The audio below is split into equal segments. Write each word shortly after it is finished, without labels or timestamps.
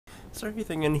Is there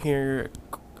anything in here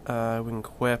we can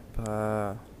equip?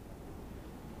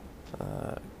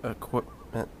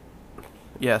 Equipment.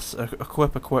 Yes,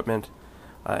 equip equipment.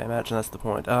 I imagine that's the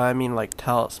point. I mean, like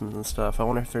talismans and stuff. I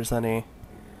wonder if there's any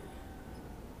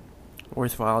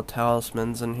worthwhile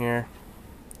talismans in here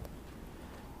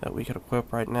that we could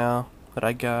equip right now that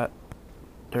I got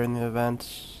during the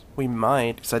event. We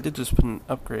might, because I did just put an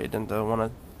upgrade into one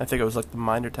of, I think it was like the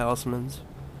minor talismans.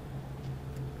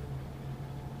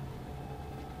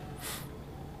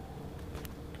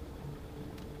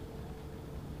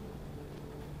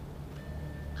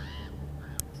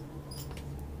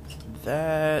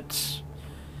 That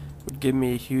would give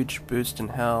me a huge boost in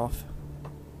health.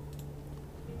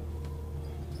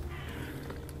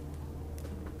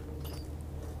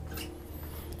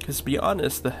 Because to be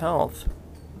honest, the health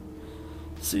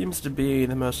seems to be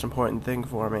the most important thing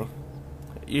for me.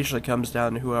 It usually comes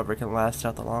down to whoever can last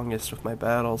out the longest with my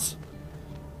battles.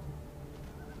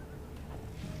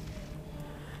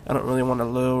 I don't really want to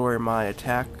lower my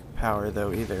attack power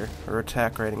though either, or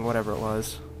attack rating, whatever it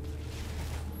was.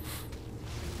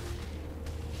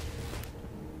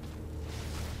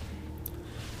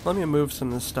 Let me move some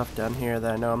of this stuff down here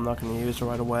that I know I'm not going to use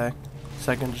right away,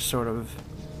 so I can just sort of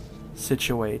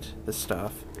situate this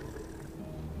stuff.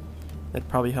 That'd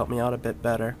probably help me out a bit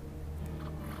better.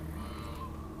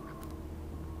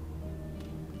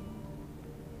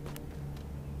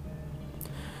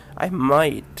 I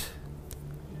might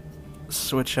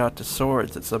switch out to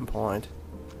swords at some point.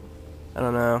 I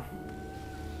don't know.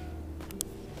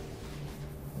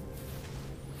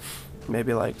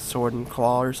 Maybe like sword and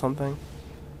claw or something.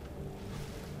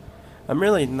 I'm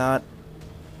really not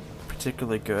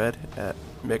particularly good at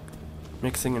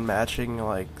mixing and matching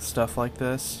like stuff like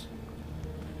this.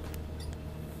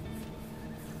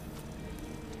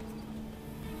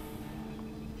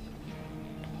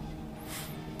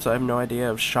 So I have no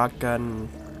idea if shotgun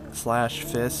slash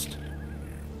fist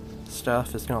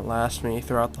stuff is gonna last me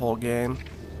throughout the whole game.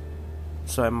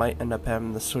 So I might end up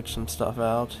having to switch some stuff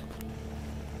out.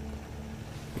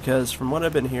 Because from what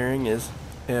I've been hearing is,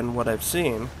 and what I've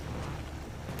seen,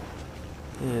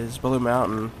 is Blue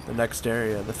Mountain, the next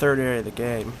area, the third area of the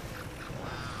game,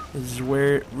 is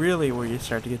where you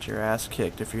start to get your ass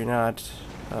kicked if you're not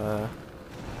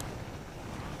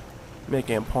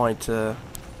making a point to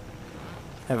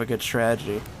have a good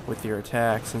strategy with your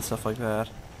attacks and stuff like that.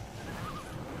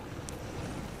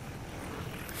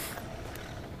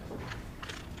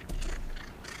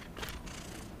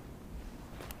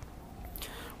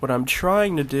 What I'm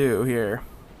trying to do here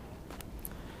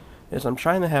is I'm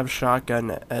trying to have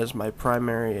shotgun as my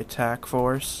primary attack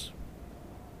force,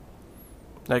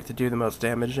 like to do the most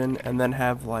damage in, and then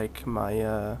have like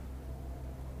my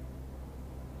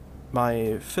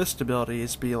my fist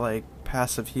abilities be like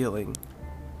passive healing.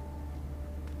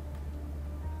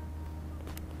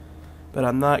 But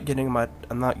I'm not getting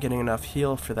enough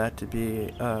heal for that to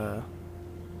be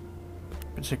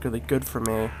particularly good for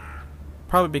me.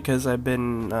 Probably because I've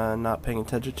been not paying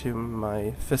attention to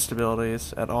my fist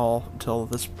abilities at all until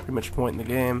this pretty much point in the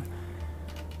game.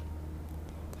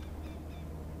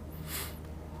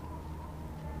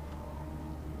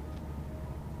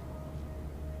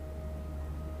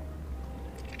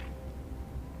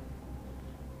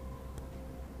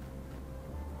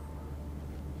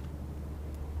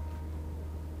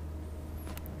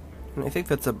 And I think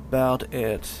that's about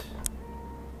it.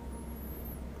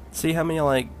 See how many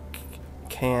like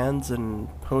cans and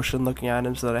potion looking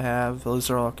items that I have? Those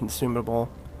are all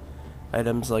consumable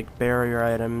items, like barrier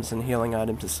items and healing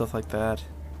items and stuff like that.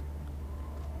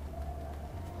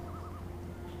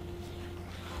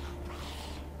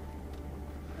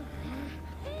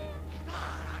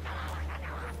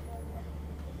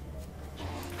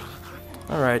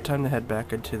 Alright, time to head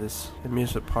back into this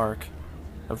amusement park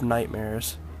of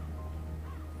nightmares.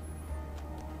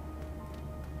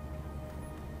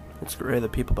 Let's get rid of the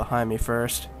people behind me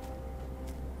first.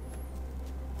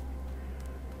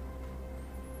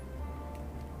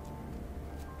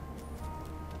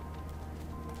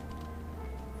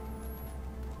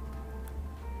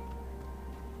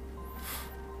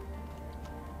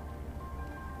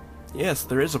 Yes,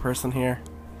 there is a person here.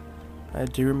 I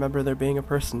do remember there being a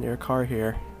person near a car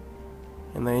here.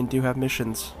 And they do have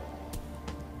missions.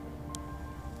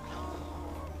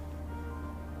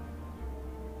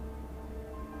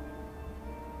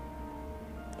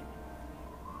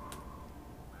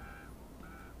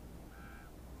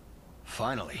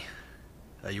 Finally.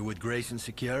 Are you with Grayson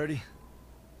Security?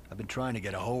 I've been trying to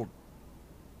get a hold...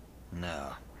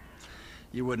 No.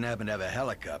 You wouldn't happen to have a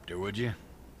helicopter, would you?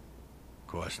 Of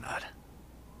course not.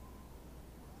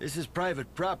 This is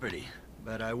private property.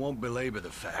 but I won't belabor the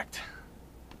fact.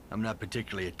 I'm not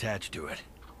particularly attached to it.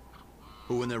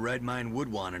 Who in their right mind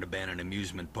would want an abandoned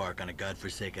amusement park on a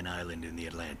godforsaken island in the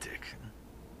Atlantic?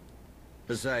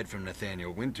 Aside from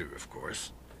Nathaniel Winter, of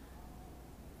course.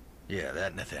 Yeah,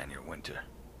 that Nathaniel Winter.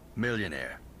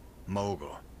 Millionaire.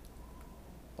 Mogul.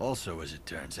 Also, as it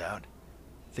turns out,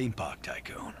 theme park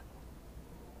tycoon.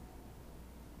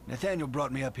 Nathaniel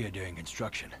brought me up here during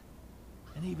construction.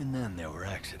 And even then, there were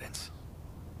accidents.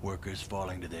 Workers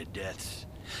falling to their deaths.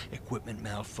 Equipment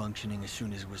malfunctioning as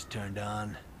soon as it was turned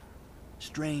on.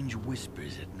 Strange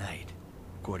whispers at night,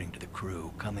 according to the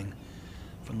crew, coming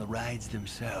from the rides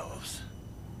themselves.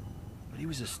 But he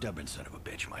was a stubborn son of a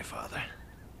bitch, my father.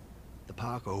 The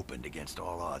park opened against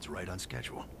all odds right on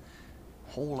schedule.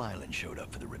 Whole island showed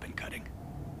up for the ribbon cutting.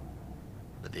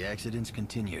 But the accidents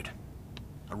continued.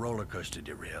 A roller coaster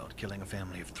derailed, killing a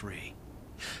family of 3.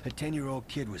 A 10-year-old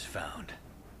kid was found,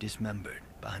 dismembered,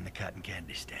 behind the cotton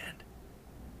candy stand.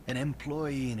 An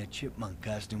employee in a chipmunk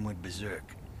costume went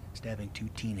berserk, stabbing 2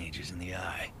 teenagers in the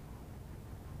eye.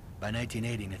 By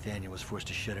 1980, Nathaniel was forced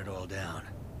to shut it all down.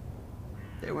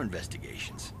 There were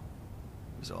investigations.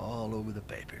 It was all over the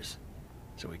papers.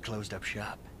 So he closed up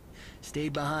shop.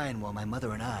 Stayed behind while my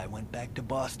mother and I went back to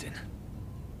Boston.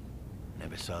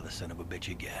 Never saw the son of a bitch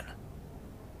again.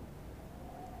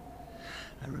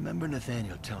 I remember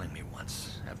Nathaniel telling me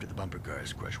once, after the bumper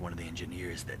cars crushed one of the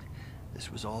engineers, that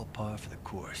this was all par for the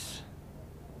course.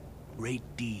 Great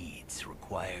deeds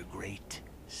require great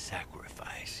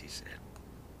sacrifice, he said.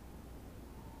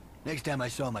 Next time I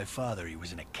saw my father, he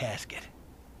was in a casket.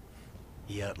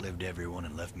 He outlived everyone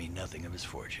and left me nothing of his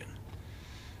fortune.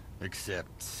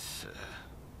 Except,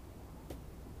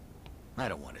 I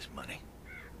don't want his money.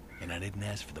 And I didn't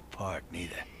ask for the park,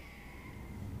 neither.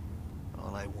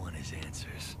 All I want is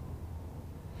answers.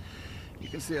 You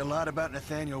can say a lot about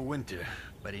Nathaniel Winter,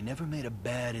 but he never made a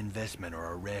bad investment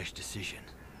or a rash decision.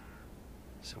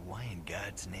 So why in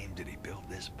God's name did he build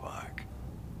this park?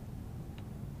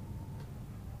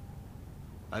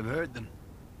 I've heard them.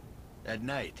 At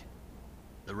night.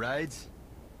 The rides?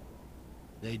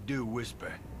 They do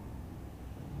whisper.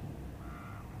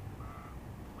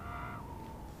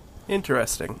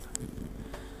 Interesting.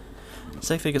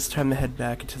 So I think it's time to head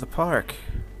back into the park.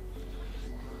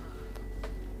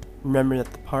 Remember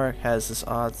that the park has this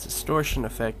odd distortion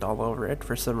effect all over it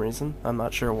for some reason. I'm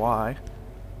not sure why.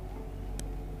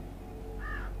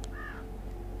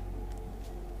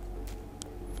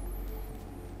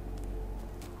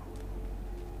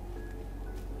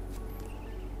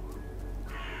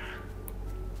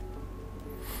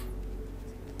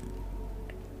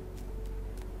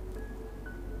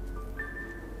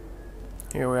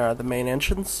 Here we are at the main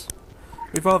entrance.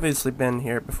 We've obviously been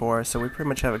here before, so we pretty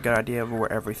much have a good idea of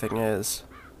where everything is.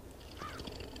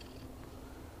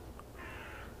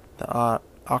 The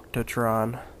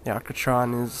Octotron. The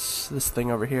Octotron is this thing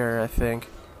over here, I think.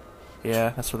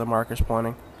 Yeah, that's where the marker's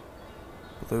pointing.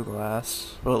 Blue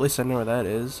glass. Well, at least I know where that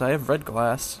is. I have red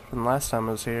glass from the last time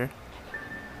I was here.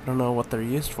 I don't know what they're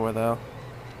used for, though.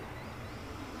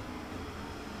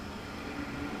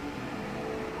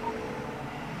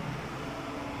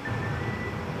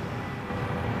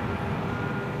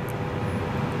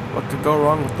 What could go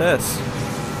wrong with this?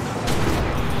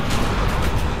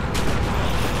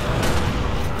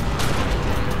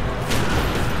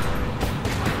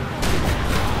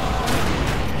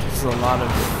 There's a lot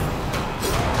of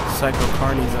psycho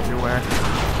carnies everywhere.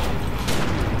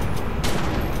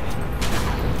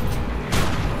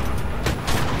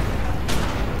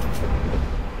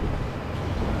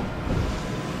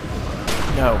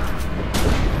 No.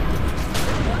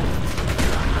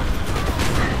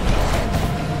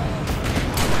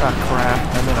 Ah, crap.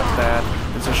 I'm in a bad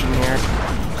position here.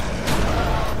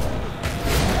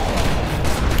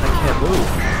 I can't move.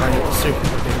 I need to see.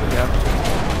 There we go.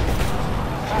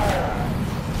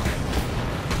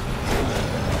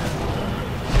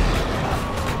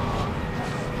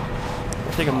 I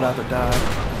think I'm about to die.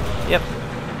 Yep.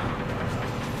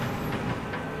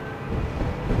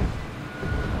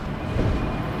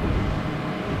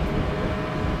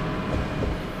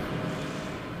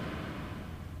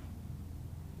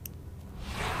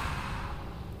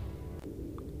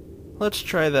 Let's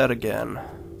try that again.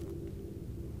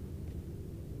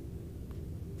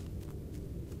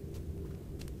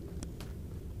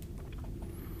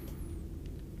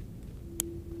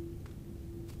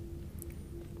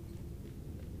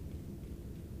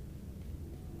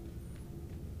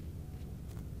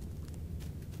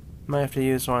 Might have to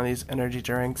use one of these energy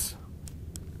drinks.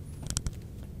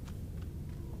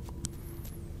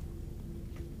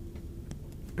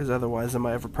 Because otherwise I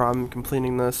might have a problem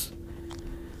completing this.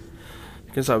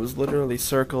 Because I was literally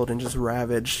circled and just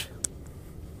ravaged.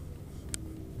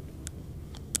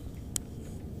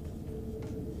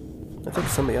 I think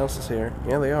somebody else is here.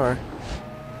 Yeah, they are.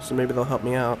 So maybe they'll help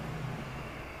me out.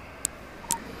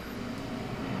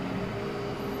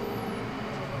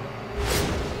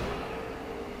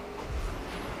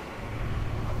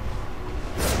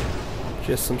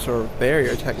 Just some sort of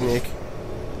barrier technique.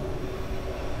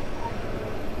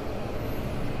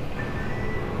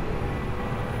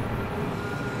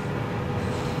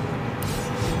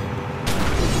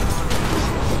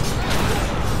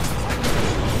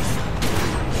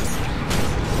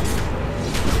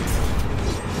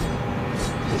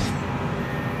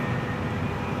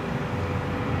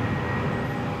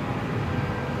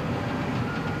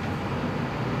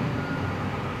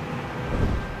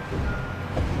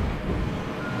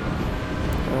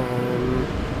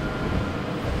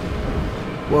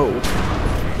 Whoa.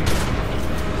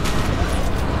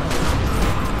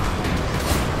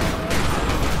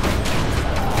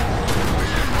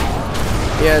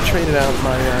 Yeah, I traded out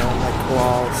my my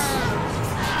claws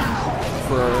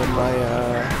for my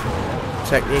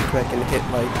technique that can hit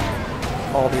like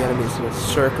all the enemies in a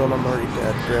circle and I'm already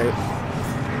dead. Great.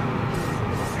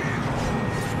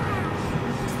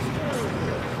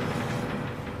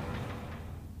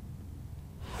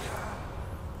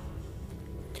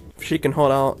 If she can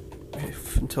hold out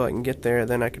until I can get there,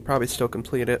 then I could probably still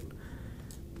complete it.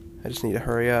 I just need to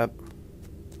hurry up.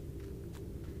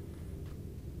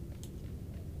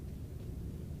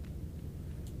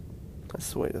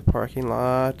 That's the way to the parking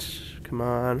lot. Come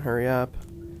on, hurry up.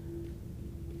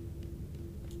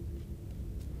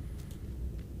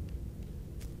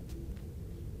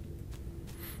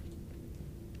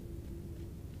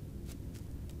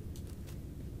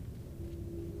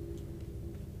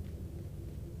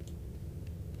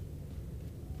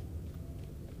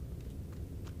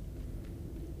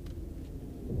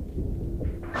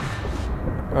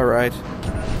 Alright.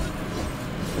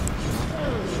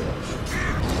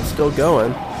 Still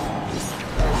going.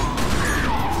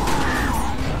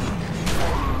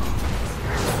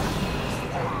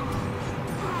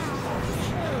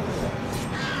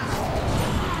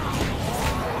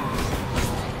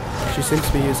 She seems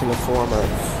to be using a form of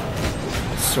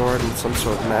sword and some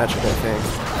sort of magic, I think.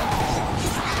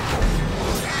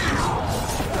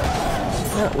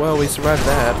 Yeah, well, we survived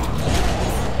that.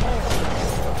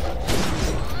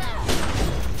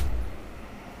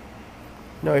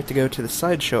 Now I have to go to the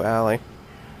sideshow alley.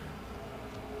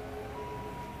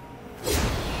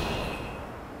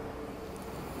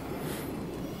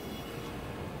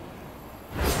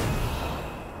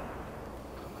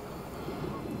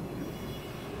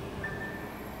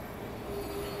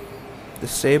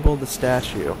 Disable the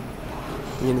statue. You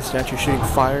mean the statue shooting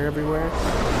fire everywhere?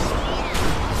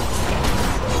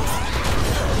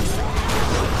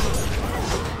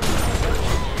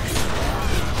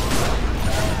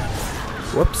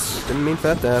 Whoops, didn't mean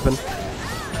for that to happen.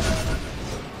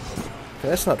 Okay,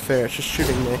 that's not fair, it's just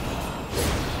shooting me.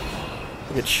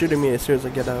 Like it's shooting me as soon as I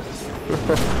get up.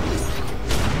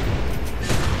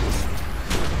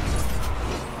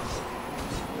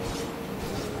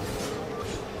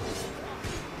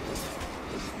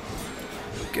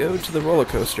 Go to the roller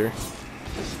coaster.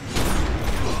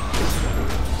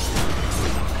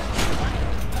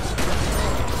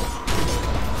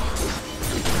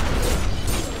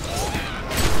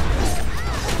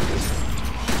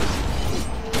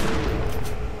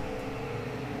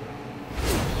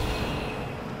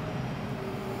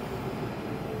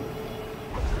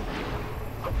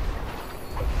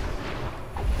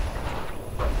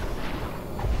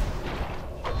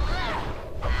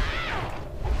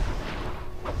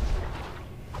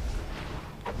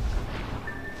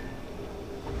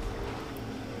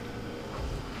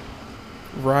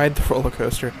 Ride the roller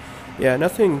coaster. Yeah,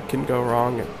 nothing can go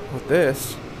wrong with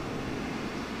this.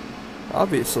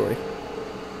 Obviously.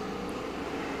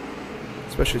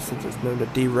 Especially since it's known to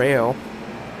derail.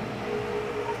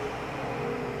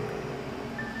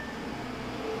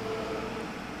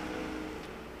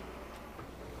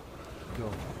 Go.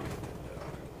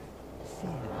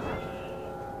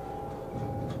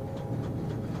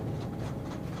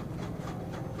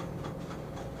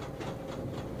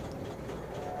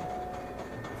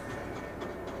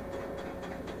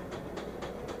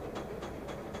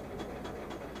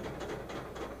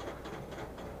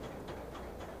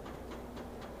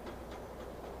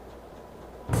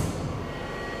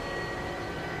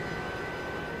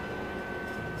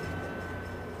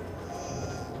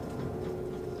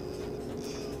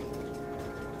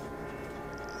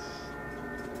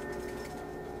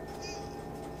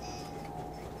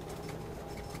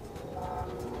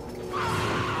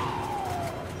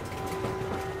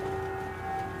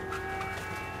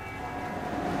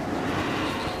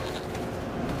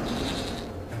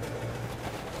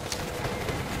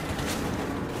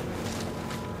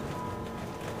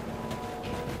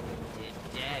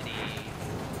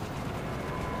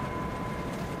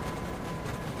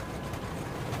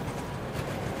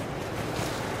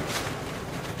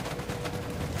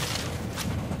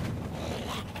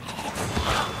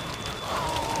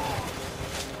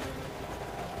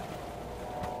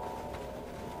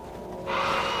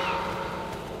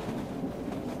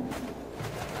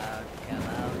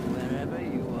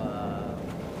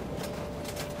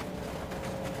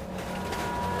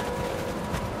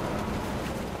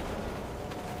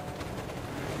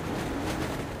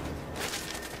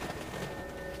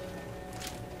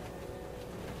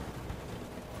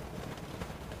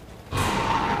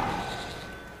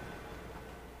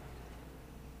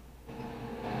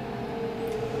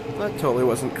 That totally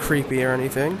wasn't creepy or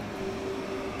anything.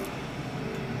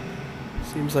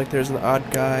 Seems like there's an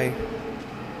odd guy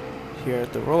here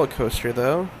at the roller coaster,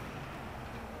 though.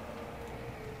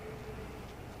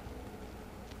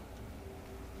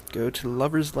 Go to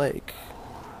Lover's Lake.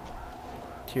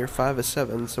 Tier 5 of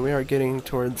 7, so we are getting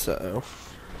towards, uh-oh.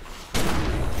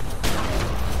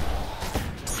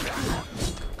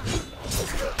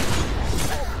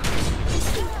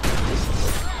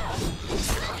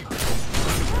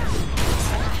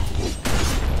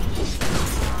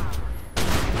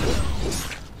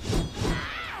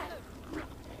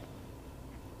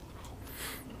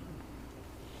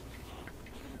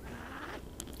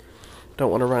 Don't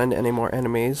want to run into any more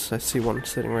enemies. I see one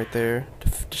sitting right there.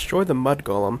 Destroy the mud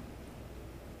golem.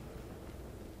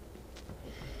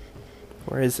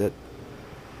 Where is it?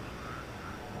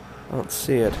 I don't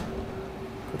see it.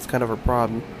 That's kind of a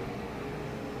problem.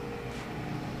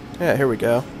 Yeah, here we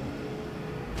go.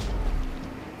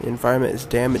 The environment is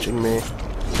damaging me.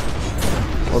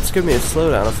 Well, it's giving me a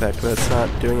slowdown effect, but it's not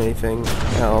doing anything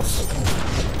else.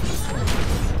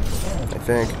 I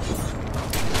think.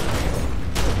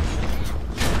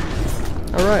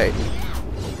 Alright.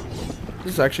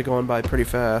 This is actually going by pretty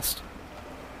fast.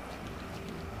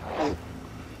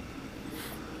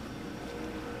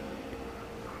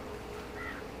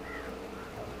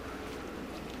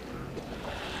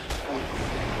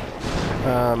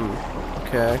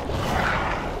 Okay.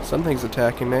 Something's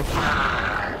attacking me.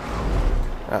 Ah,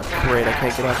 great, I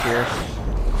can't get up here.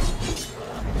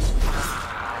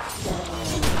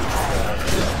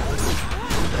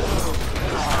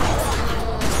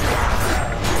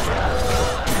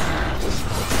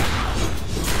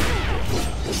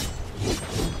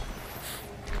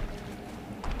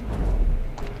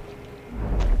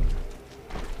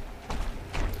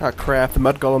 Ah, crap, the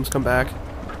mud golems come back.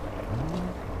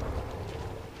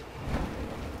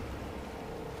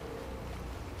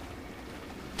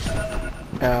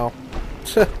 Ow.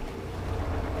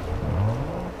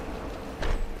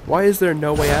 Why is there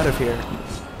no way out of here?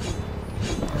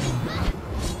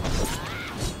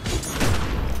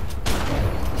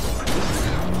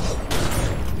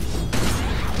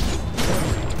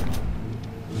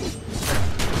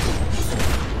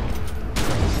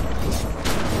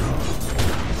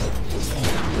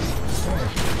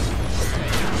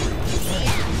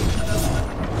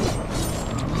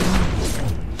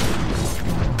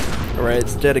 Alright,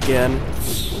 it's dead again.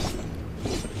 Is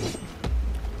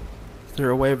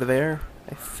there a way over there?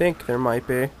 I think there might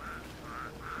be.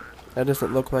 That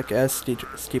doesn't look like as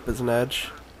steep as an edge.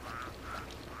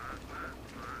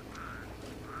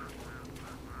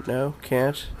 No,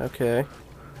 can't. Okay.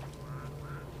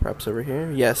 Perhaps over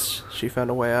here? Yes, she found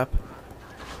a way up.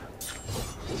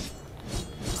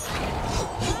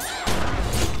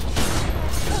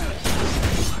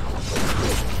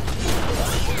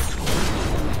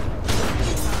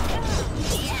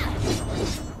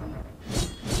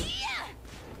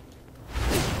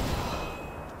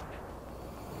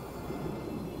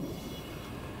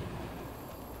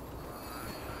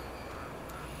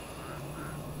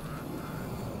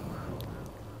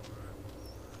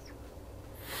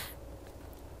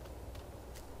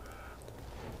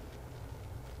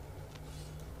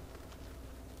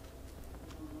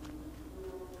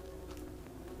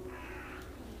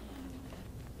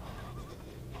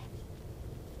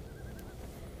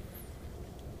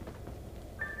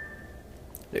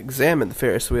 Examine the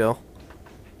Ferris wheel.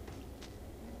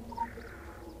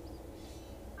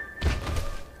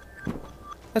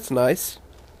 That's nice.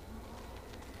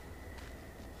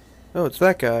 Oh, it's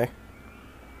that guy.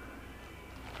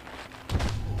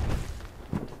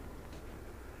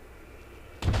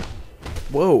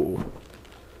 Whoa.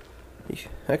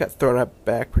 I got thrown up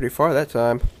back pretty far that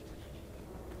time.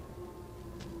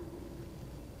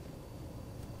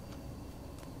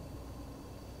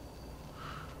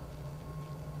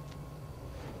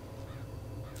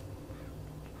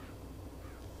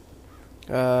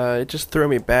 It just threw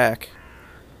me back.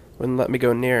 Wouldn't let me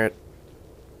go near it.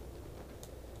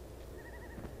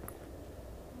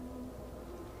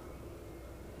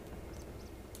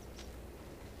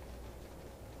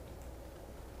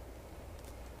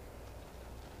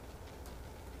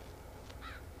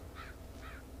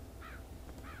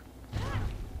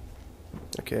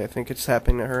 Okay, I think it's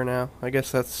happening to her now. I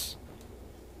guess that's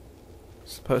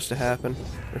supposed to happen,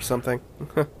 or something.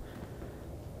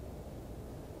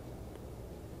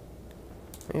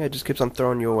 Yeah, it just keeps on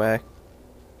throwing you away.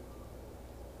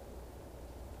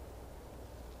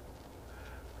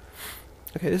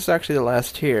 Okay, this is actually the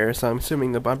last tier, so I'm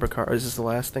assuming the bumper cars is the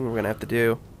last thing we're gonna have to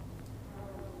do.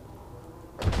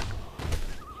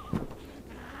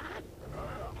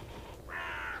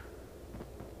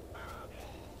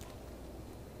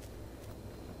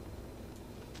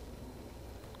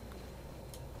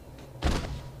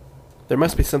 There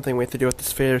must be something we have to do with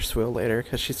this Ferris wheel later,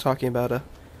 because she's talking about a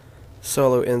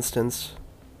solo instance.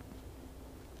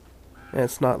 And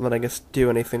it's not letting us do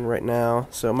anything right now,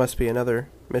 so it must be another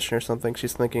mission or something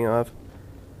she's thinking of.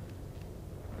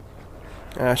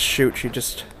 Ah, shoot, she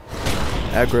just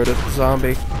aggroed a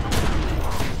zombie.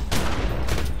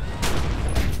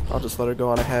 I'll just let her go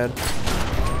on ahead.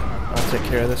 I'll take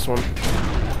care of this one.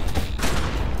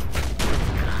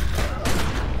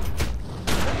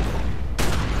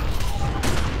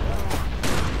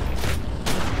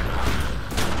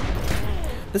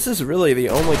 This is really the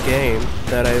only game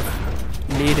that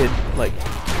I've needed, like,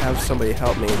 have somebody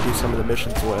help me do some of the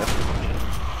missions with.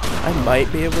 I might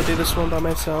be able to do this one by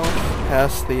myself,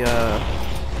 past the,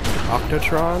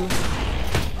 Octotron,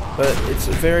 but it's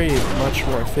very much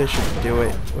more efficient to do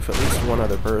it with at least one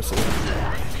other person.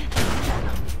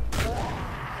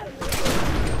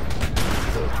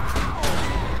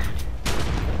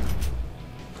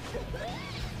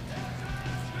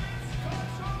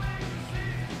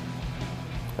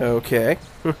 Okay.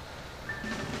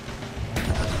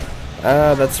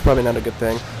 That's probably not a good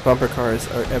thing. Bumper cars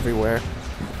are everywhere.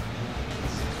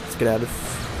 Let's get out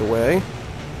of the way.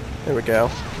 There we go.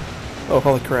 Oh,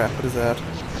 holy crap, what is that?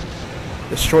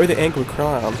 Destroy the angry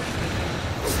clown.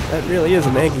 That really is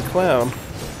an angry clown.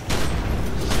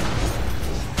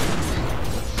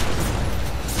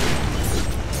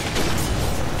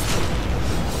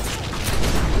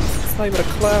 It's not even a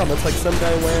clown, that's like some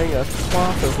guy wearing a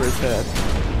cloth over his head.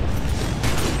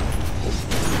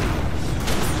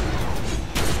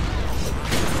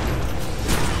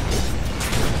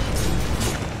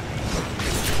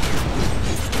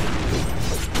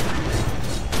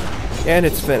 And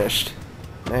it's finished.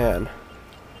 Man.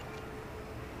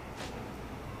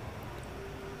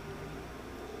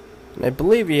 And I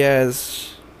believe he has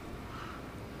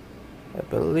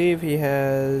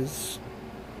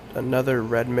another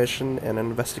red mission and an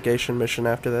investigation mission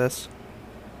after this.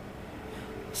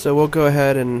 So we'll go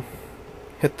ahead and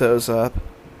hit those up.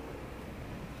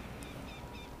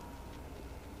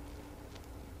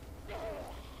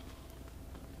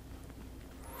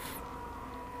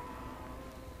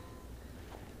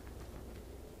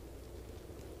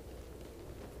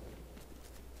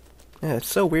 Yeah, it's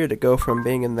so weird to go from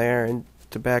being in there and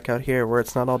to back out here where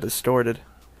it's not all distorted.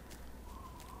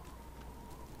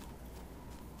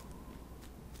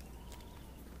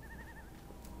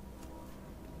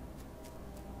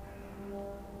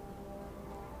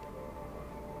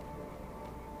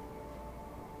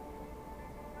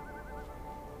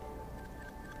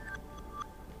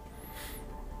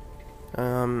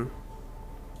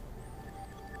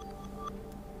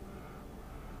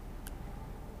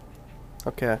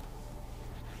 Okay.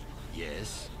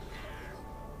 Yes?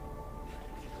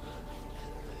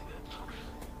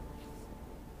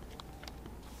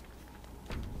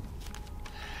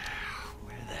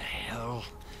 Where the hell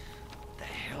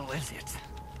is it?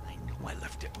 I know I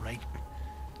left it right.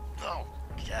 Oh,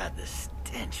 God, the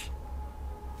stench.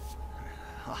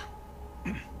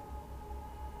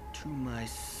 To my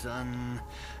son,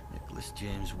 Nicholas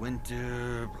James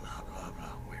Winter, blah, blah, blah.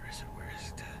 Where is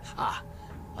it?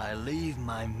 I leave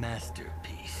my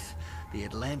masterpiece, the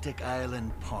Atlantic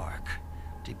Island Park,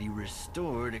 to be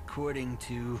restored according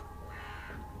to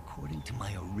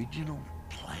my original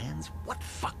plans? What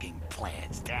fucking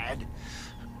plans, Dad?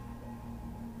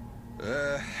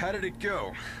 How did it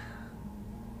go?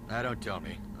 Don't tell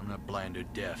me. I'm not blind or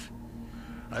deaf.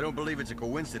 I don't believe it's a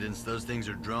coincidence those things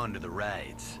are drawn to the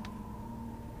rides.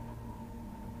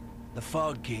 The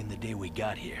fog came the day we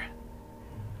got here.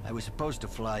 I was supposed to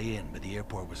fly in, but the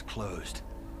airport was closed,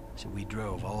 so we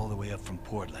drove all the way up from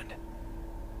Portland.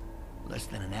 Less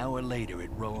than an hour later, it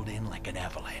rolled in like an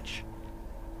avalanche.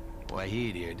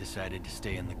 Wahid here decided to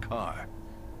stay in the car.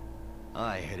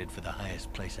 I headed for the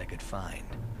highest place I could find.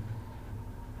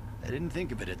 I didn't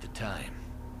think of it at the time,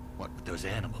 what with those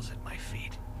animals at my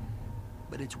feet.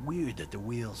 But it's weird that the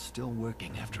wheel's still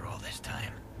working after all this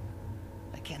time.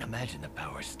 I can't imagine the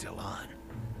power's still on.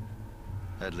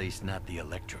 At least not the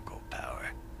electrical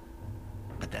power.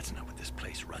 But that's not what this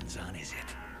place runs on, is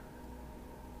it?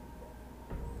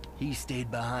 He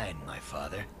stayed behind, my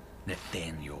father,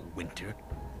 Nathaniel Winter,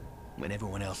 when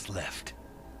everyone else left.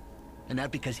 And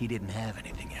not because he didn't have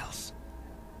anything else.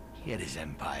 He had his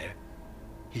empire,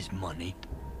 his money,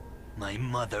 my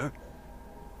mother.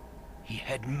 He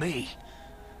had me.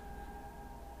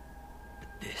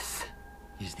 But this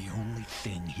is the only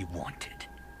thing he wanted.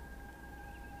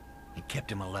 It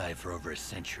kept him alive for over a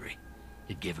century.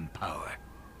 It gave him power.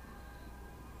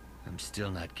 I'm still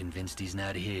not convinced he's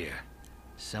not here.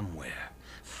 Somewhere,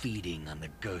 feeding on the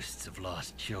ghosts of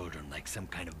lost children like some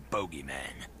kind of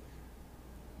bogeyman.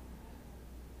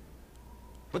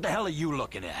 What the hell are you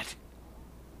looking at?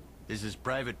 This is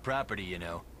private property, you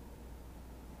know.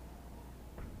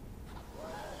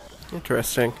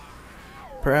 Interesting.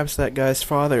 Perhaps that guy's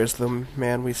father is the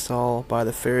man we saw by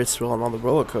the Ferris wheel and on the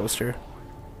roller coaster.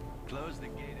 Close the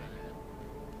gate, Eggman.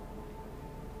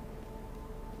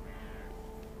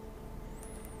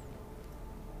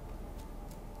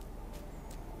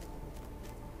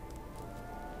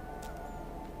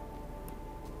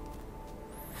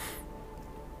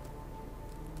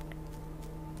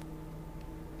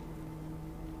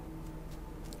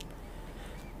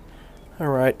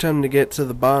 Alright, time to get to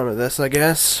the bottom of this, I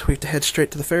guess. We have to head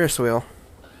straight to the Ferris wheel.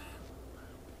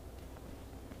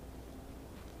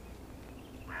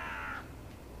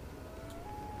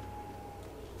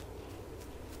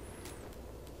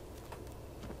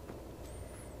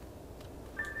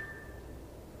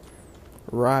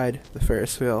 Ride the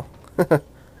Ferris wheel.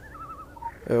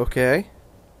 Okay.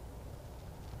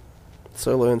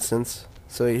 Solo instance.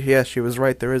 So yeah, she was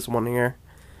right, there is one here.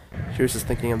 She was just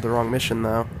thinking of the wrong mission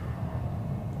though.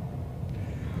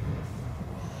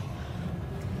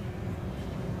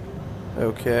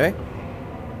 Okay.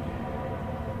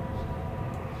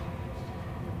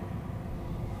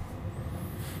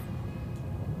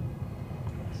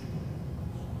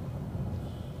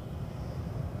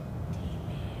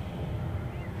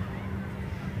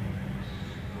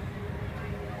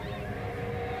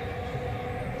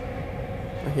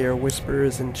 I hear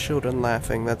whispers and children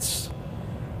laughing. That's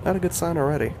not a good sign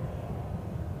already.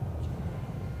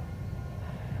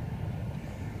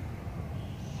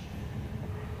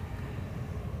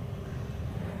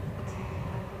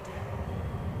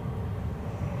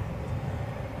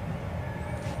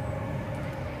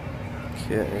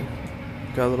 Okay.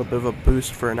 Got a little bit of a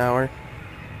boost for an hour.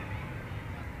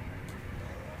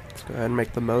 Let's go ahead and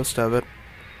make the most of it.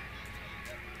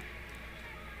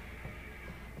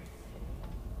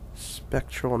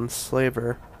 Spectral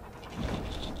Enslaver.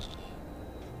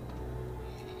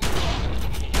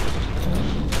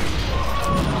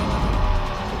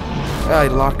 I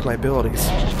locked my abilities.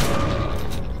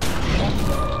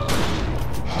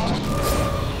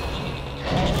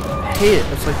 I hate it.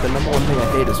 That's like the number one thing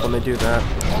I hate is when they do that.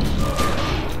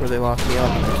 Where they lock me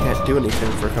up and I can't do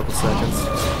anything for a couple seconds.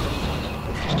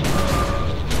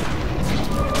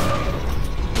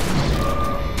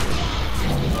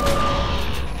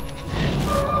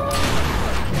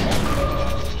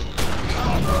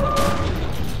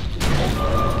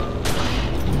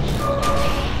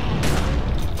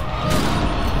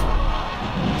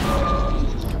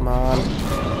 Come on.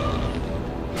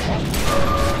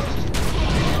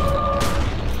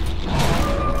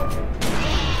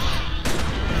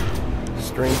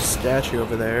 Strange statue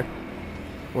over there.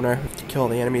 Wonder if I have to kill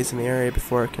the enemies in the area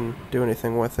before I can do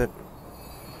anything with it.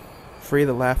 Free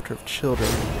the laughter of children.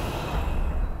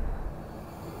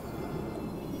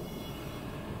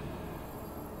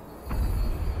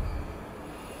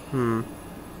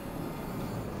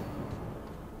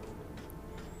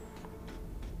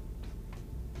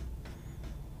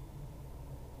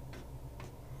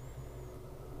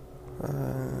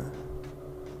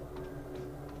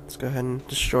 Let's go ahead and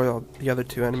destroy all the other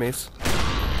two enemies.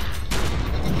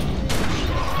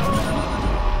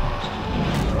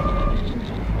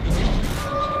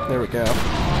 There we go.